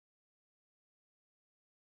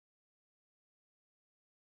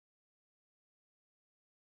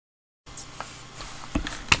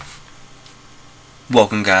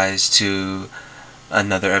Welcome guys to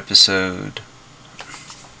another episode.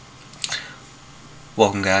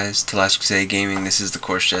 Welcome guys to Last Crusade Gaming. This is the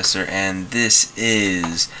Course Jester and this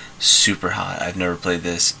is super hot. I've never played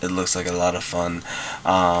this. It looks like a lot of fun.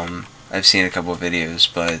 I've seen a couple of videos,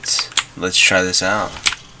 but let's try this out.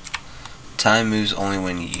 Time moves only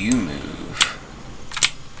when you move.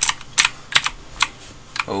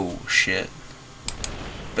 Oh shit.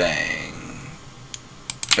 Bang.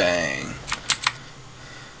 Bang.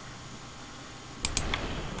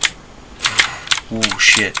 Ooh,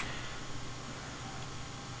 shit.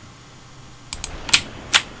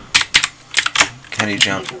 Can he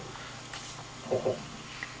jump?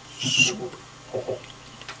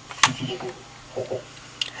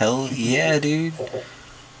 Hell yeah, dude.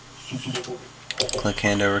 Click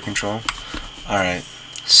hand over control. Alright,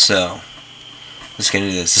 so let's get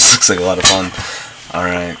into this. This looks like a lot of fun.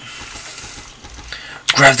 Alright.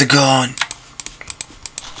 Grab the gun!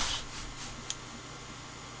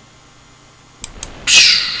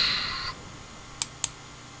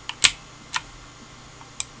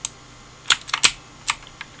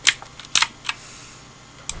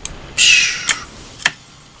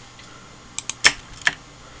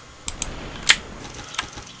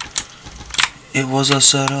 It was a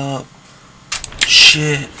setup.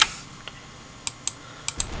 Shit.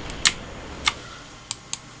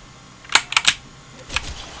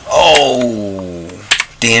 Oh,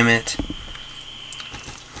 damn it.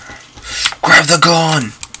 Grab the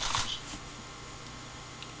gun.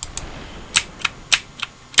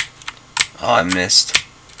 Oh, I missed.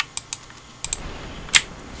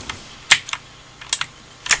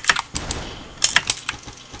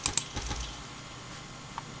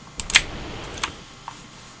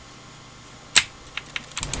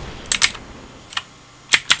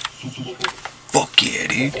 Fuck yeah,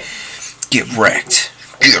 dude. Get wrecked.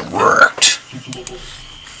 Get wrecked.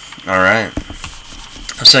 Alright.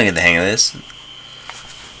 I'm starting to get the hang of this.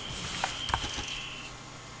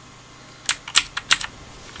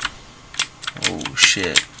 Oh,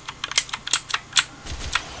 shit.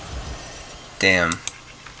 Damn.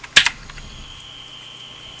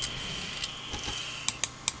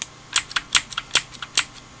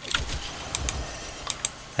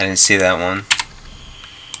 I didn't see that one.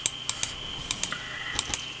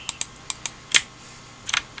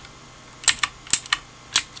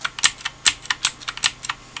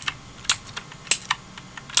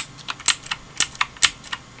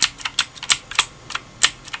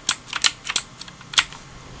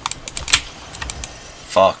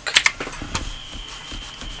 Fuck.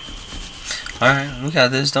 Alright, we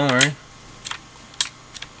got this, don't worry.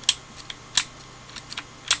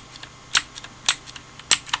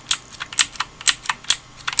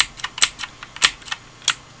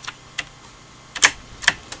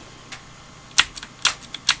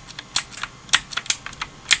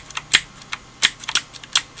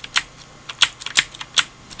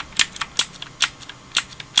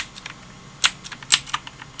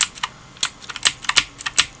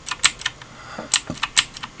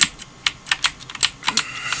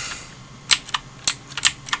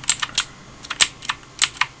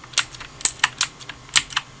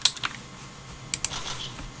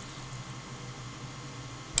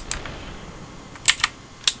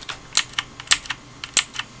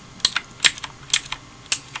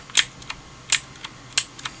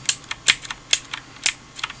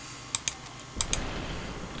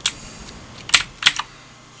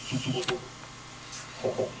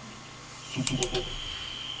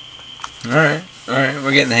 Alright,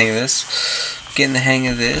 we're getting the hang of this. Getting the hang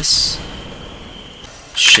of this.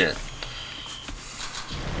 Shit.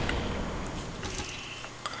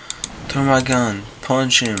 Throw my gun.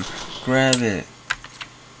 Punch him. Grab it.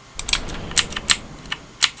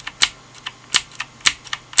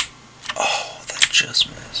 Oh, that just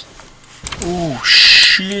missed. Oh,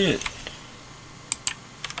 shit.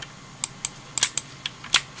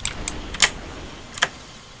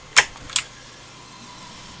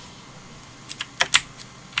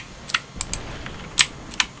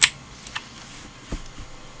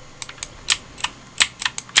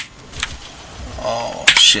 Oh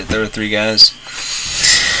shit, there were 3 guys.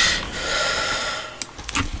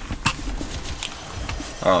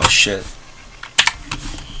 Oh shit.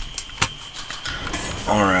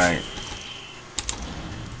 Alright.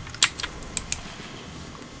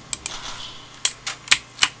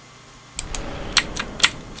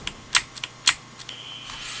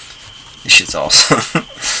 This shit's awesome.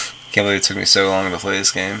 Can't believe it took me so long to play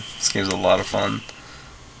this game. This game's a lot of fun.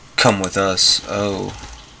 Come with us. Oh.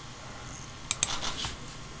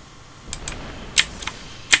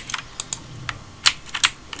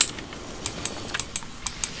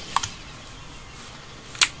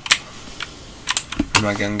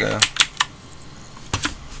 Where'd my gun go?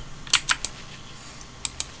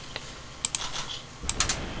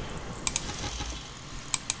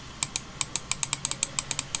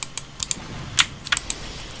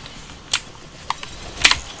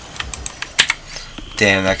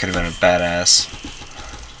 Damn, that could have been a badass.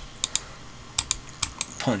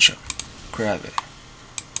 Punch him. Grab it.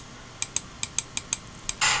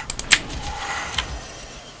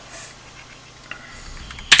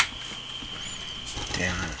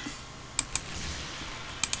 Damn it.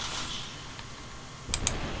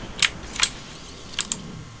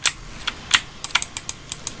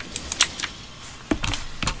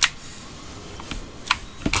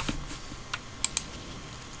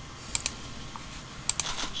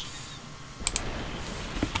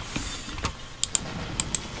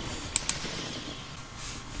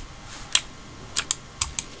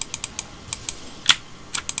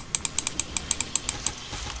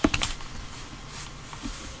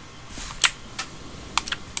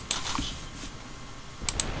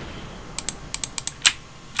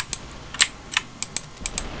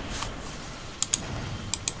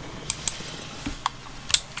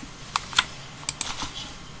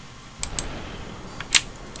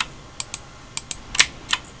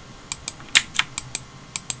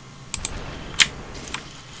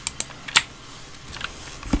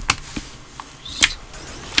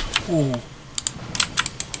 Ooh.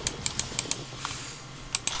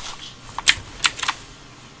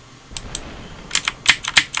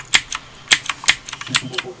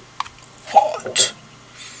 Hot.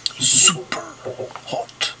 Super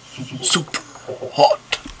hot. Super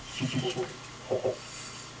hot.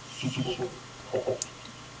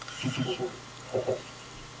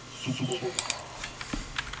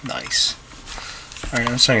 Nice. Alright,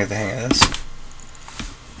 I'm starting to get the hang of this.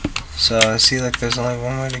 So I see like there's only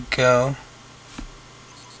one way to go.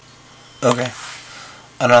 Okay.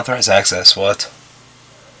 Unauthorized access, what?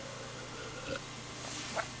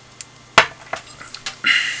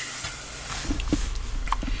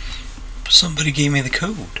 Somebody gave me the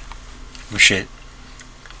code. Oh shit.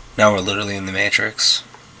 Now we're literally in the Matrix.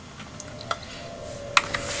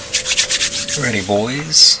 Ready,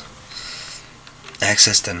 boys?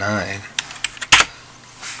 Access denied.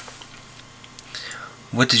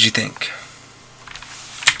 What did you think?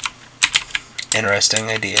 Interesting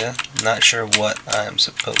idea. Not sure what I'm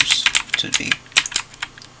supposed to be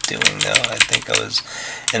doing though. I think I was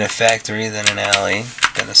in a factory, then an alley,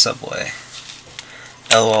 then a subway.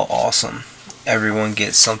 LOL, awesome. Everyone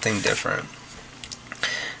gets something different.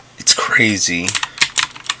 It's crazy.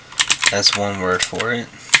 That's one word for it.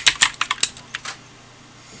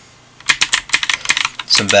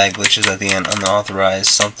 Some bad glitches at the end. Unauthorized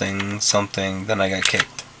something, then I got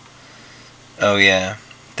kicked. Oh yeah,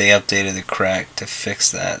 they updated the crack to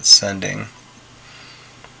fix that. Sending.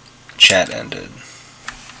 Chat ended.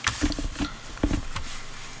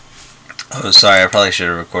 Oh, sorry, I probably should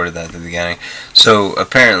have recorded that at the beginning. So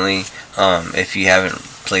apparently, if you haven't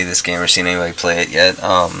played this game or seen anybody play it yet,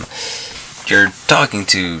 you're talking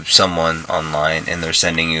to someone online and they're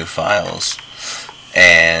sending you files,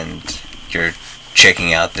 and you're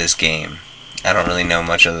checking out this game. I don't really know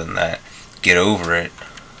much other than that. Get over it.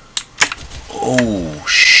 Oh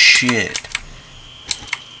shit.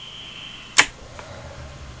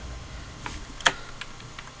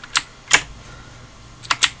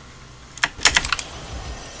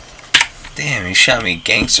 Damn, he shot me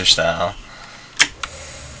gangster style.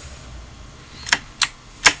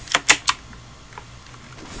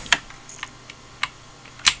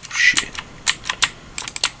 Shit.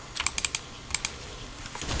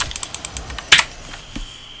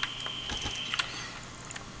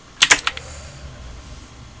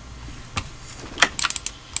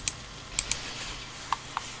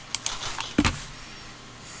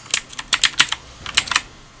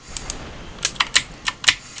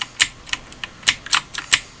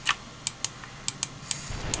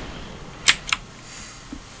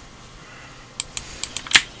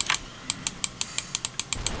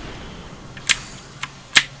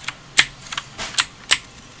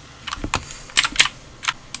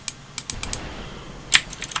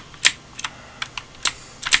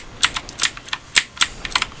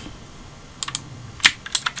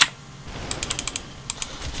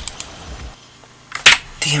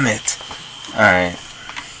 Damn it. Alright.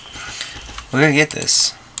 We're gonna get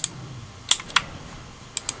this.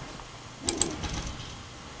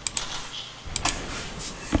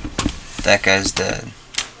 That guy's dead.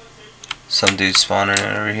 Some dude spawning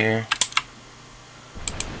over here.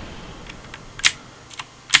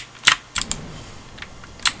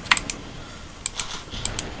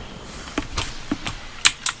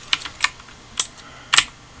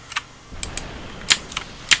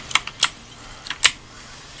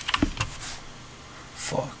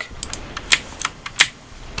 fuck?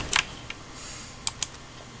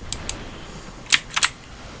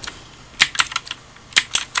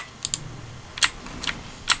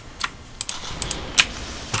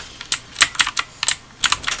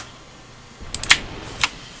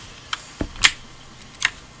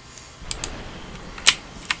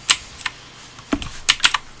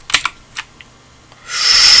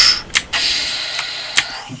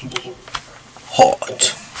 Hot.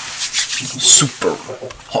 Super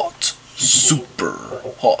hot. Super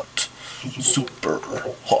hot. Super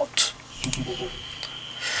hot.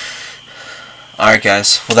 Alright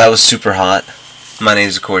guys, well that was super hot. My name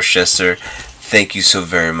is of course Ch0Sen. Thank you so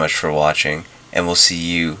very much for watching, and we'll see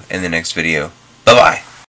you in the next video. Bye bye.